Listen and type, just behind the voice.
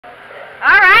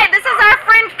All right, this is our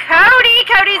friend Cody.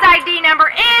 Cody's ID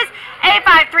number is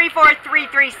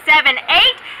A5343378,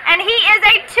 and he is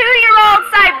a 2-year-old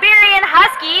Siberian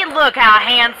Husky. Look how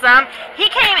handsome. He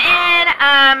came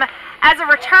in as a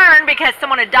return because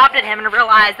someone adopted him and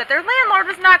realized that their landlord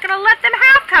was not going to let them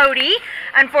have Cody,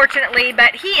 unfortunately,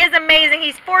 but he is amazing.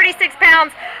 He's 46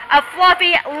 pounds of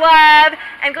fluffy love,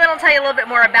 and Glenn will tell you a little bit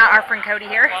more about our friend Cody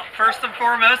here. Well, first and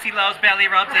foremost, he loves belly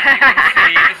rubs, as you can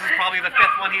see. This is probably the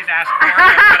 5th one he's asked for.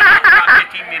 I've been on for about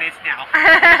 15 minutes now.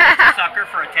 He's a sucker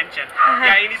for attention.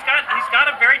 Yeah, and he's got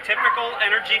a very typical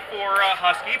energy for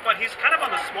Husky, but he's kind of on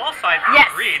the small side for the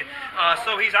breed,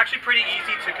 so he's actually pretty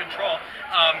easy to control.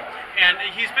 And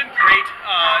he's been great,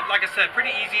 like I said,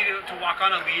 pretty easy to walk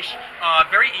on a leash,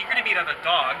 very eager to meet other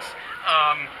dogs,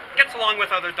 gets along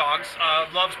with other dogs,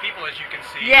 loves people, as you can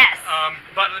see. Yes.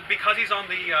 But because he's on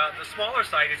the smaller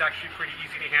side, he's actually pretty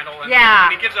easy to handle. And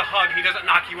yeah. when he gives a hug, he doesn't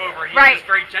knock you over. He's just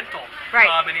very gentle. Right.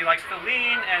 And he likes to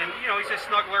lean, and he's a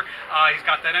snuggler. He's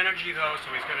got that energy though, so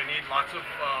he's going to need lots of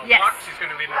walks. He's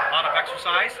going to need a lot of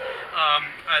exercise.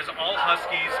 As all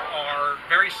Huskies are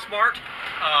very smart,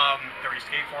 they're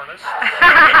escape artists.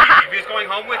 If he's going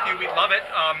home with you, we'd love it.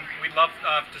 We'd love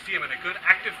to see him in a good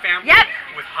active family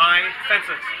with high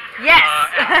fences. Yes.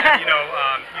 And a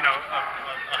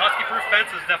Husky-proof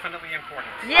fence is definitely important.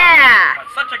 Yeah.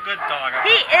 But such a good dog.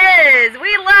 He is.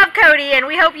 We love Cody, and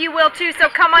we hope you will too.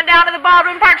 So come on down to the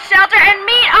Baldwin Park Shelter and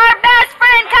meet our best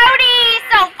friend Cody.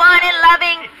 So fun and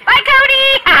loving. Bye,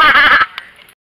 Cody.